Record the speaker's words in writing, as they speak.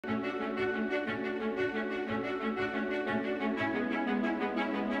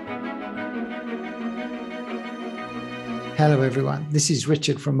Hello everyone, this is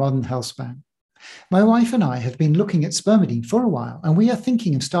Richard from Modern Healthspan. My wife and I have been looking at Spermidine for a while and we are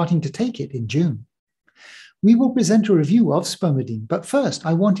thinking of starting to take it in June. We will present a review of Spermidine, but first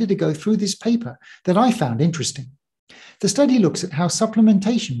I wanted to go through this paper that I found interesting. The study looks at how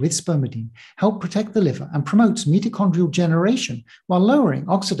supplementation with Spermidine helps protect the liver and promotes mitochondrial generation while lowering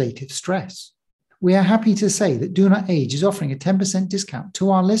oxidative stress. We are happy to say that Do Not Age is offering a 10% discount to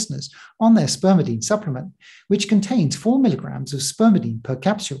our listeners on their Spermidine supplement, which contains 4 milligrams of Spermidine per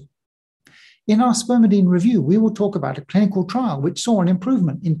capsule. In our Spermidine review, we will talk about a clinical trial which saw an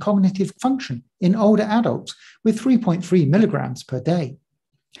improvement in cognitive function in older adults with 3.3 milligrams per day.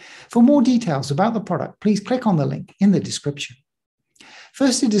 For more details about the product, please click on the link in the description.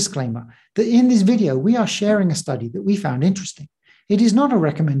 First, a disclaimer that in this video, we are sharing a study that we found interesting. It is not a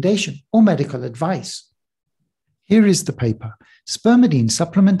recommendation or medical advice. Here is the paper. Spermidine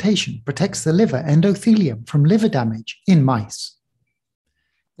supplementation protects the liver endothelium from liver damage in mice.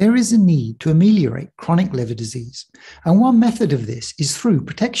 There is a need to ameliorate chronic liver disease, and one method of this is through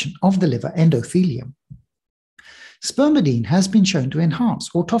protection of the liver endothelium. Spermidine has been shown to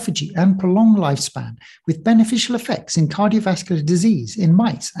enhance autophagy and prolong lifespan with beneficial effects in cardiovascular disease in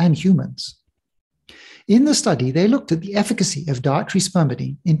mice and humans. In the study, they looked at the efficacy of dietary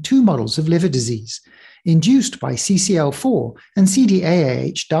Spermidine in 2 models of liver disease, induced by CCL4 and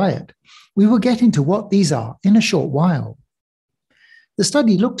CDAAH diet. We will get into what these are in a short while. The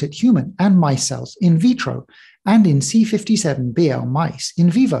study looked at human and mice cells in vitro and in C57BL mice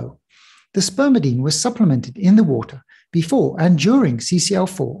in vivo. The Spermidine was supplemented in the water before and during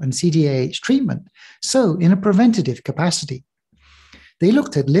CCL4 and CDAAH treatment, so in a preventative capacity. They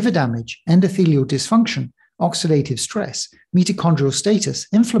looked at liver damage, endothelial dysfunction, oxidative stress, mitochondrial status,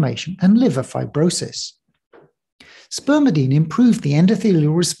 inflammation, and liver fibrosis. Spermidine improved the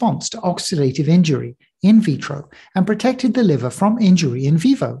endothelial response to oxidative injury in vitro and protected the liver from injury in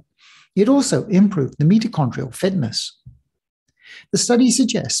vivo. It also improved the mitochondrial fitness. The study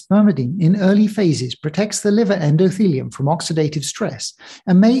suggests Spermidine in early phases protects the liver endothelium from oxidative stress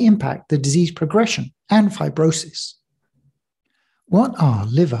and may impact the disease progression and fibrosis. What are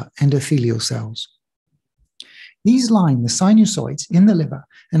liver endothelial cells? These line the sinusoids in the liver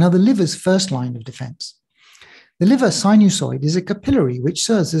and are the liver's first line of defense. The liver sinusoid is a capillary which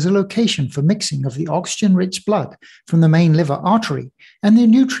serves as a location for mixing of the oxygen-rich blood from the main liver artery and the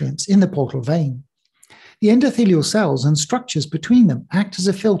nutrients in the portal vein. The endothelial cells and structures between them act as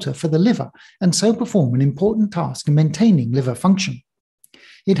a filter for the liver and so perform an important task in maintaining liver function.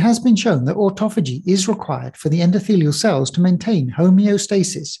 It has been shown that autophagy is required for the endothelial cells to maintain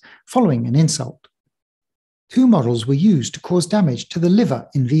homeostasis following an insult. 2 models were used to cause damage to the liver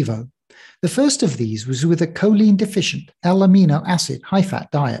in vivo. The first of these was with a choline-deficient L-amino acid high-fat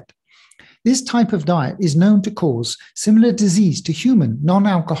diet. This type of diet is known to cause similar disease to human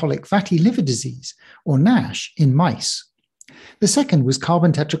non-alcoholic fatty liver disease, or NASH, in mice. The second was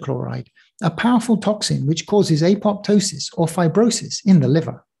carbon tetrachloride, a powerful toxin which causes apoptosis or fibrosis in the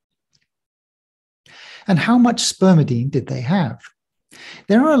liver. And how much Spermidine did they have?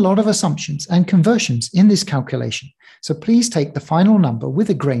 There are a lot of assumptions and conversions in this calculation, so please take the final number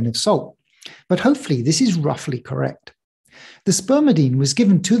with a grain of salt. But hopefully this is roughly correct. The Spermidine was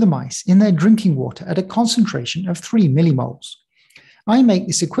given to the mice in their drinking water at a concentration of 3 millimoles. I make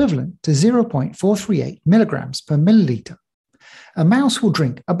this equivalent to 0.438 milligrams per milliliter. A mouse will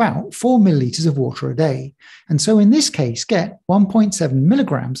drink about 4 milliliters of water a day, and so in this case get 1.7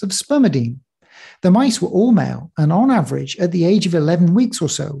 milligrams of Spermidine. The mice were all male, and on average, at the age of 11 weeks or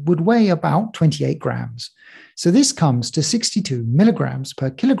so, would weigh about 28 grams. So this comes to 62 milligrams per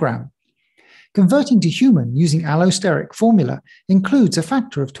kilogram. Converting to human using allosteric formula includes a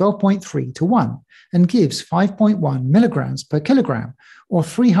factor of 12.3 to 1 and gives 5.1 milligrams per kilogram, or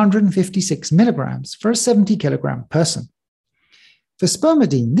 356 milligrams for a 70 kilogram person. For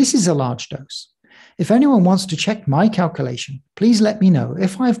Spermidine, this is a large dose. If anyone wants to check my calculation, please let me know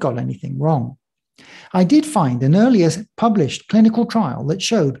if I've got anything wrong. I did find an earlier published clinical trial that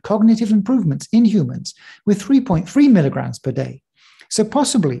showed cognitive improvements in humans with 3.3 milligrams per day, so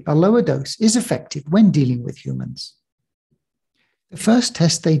possibly a lower dose is effective when dealing with humans. The first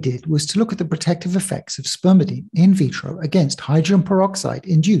test they did was to look at the protective effects of Spermidine in vitro against hydrogen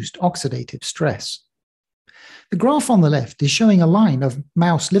peroxide-induced oxidative stress. The graph on the left is showing a line of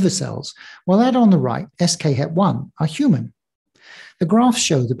mouse liver cells, while that on the right, SK-HEP1, are human. The graphs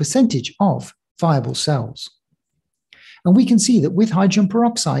show the percentage of viable cells. And we can see that with hydrogen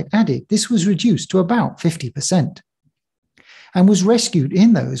peroxide added, this was reduced to about 50%, and was rescued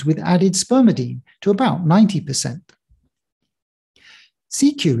in those with added Spermidine to about 90%.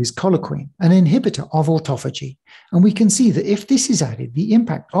 CQ is colloquine, an inhibitor of autophagy, and we can see that if this is added, the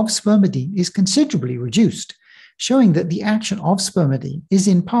impact of spermidine is considerably reduced, showing that the action of spermidine is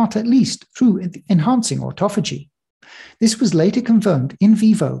in part at least through enhancing autophagy. This was later confirmed in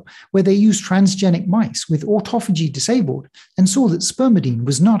vivo, where they used transgenic mice with autophagy disabled and saw that spermidine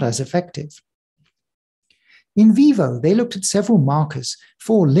was not as effective. In vivo, they looked at several markers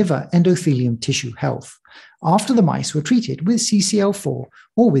for liver endothelium tissue health after the mice were treated with CCL4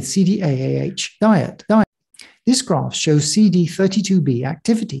 or with CDAAH diet. This graph shows CD32B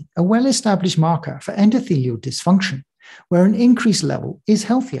activity, a well-established marker for endothelial dysfunction, where an increased level is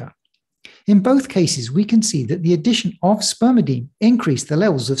healthier. In both cases, we can see that the addition of spermidine increased the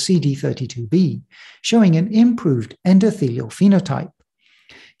levels of CD32B, showing an improved endothelial phenotype.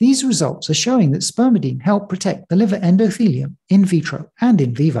 These results are showing that spermidine helped protect the liver endothelium in vitro and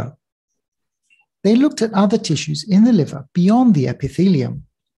in vivo. They looked at other tissues in the liver beyond the epithelium.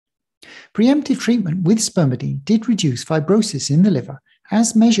 Preemptive treatment with spermidine did reduce fibrosis in the liver,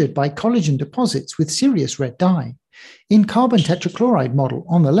 as measured by collagen deposits with serious red dye, in carbon tetrachloride model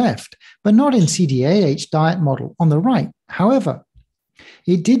on the left, but not in CDAH diet model on the right. However,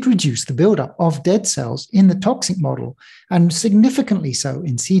 it did reduce the buildup of dead cells in the toxic model, and significantly so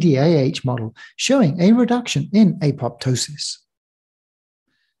in CDAH model, showing a reduction in apoptosis.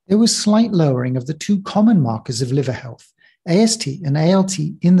 There was slight lowering of the two common markers of liver health, AST and ALT,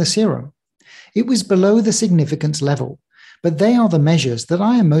 in the serum. It was below the significance level, but they are the measures that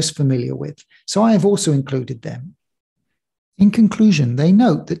I am most familiar with, so I have also included them. In conclusion, they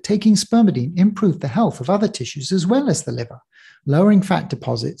note that taking spermidine improved the health of other tissues as well as the liver, lowering fat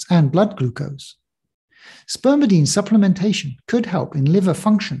deposits and blood glucose. Spermidine supplementation could help in liver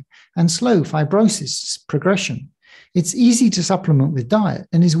function and slow fibrosis progression. It's easy to supplement with diet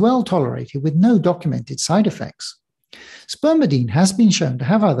and is well tolerated with no documented side effects. Spermidine has been shown to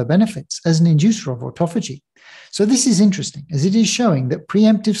have other benefits as an inducer of autophagy. So this is interesting, as it is showing that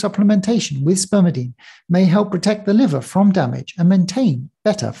preemptive supplementation with spermidine may help protect the liver from damage and maintain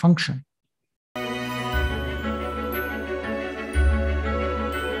better function.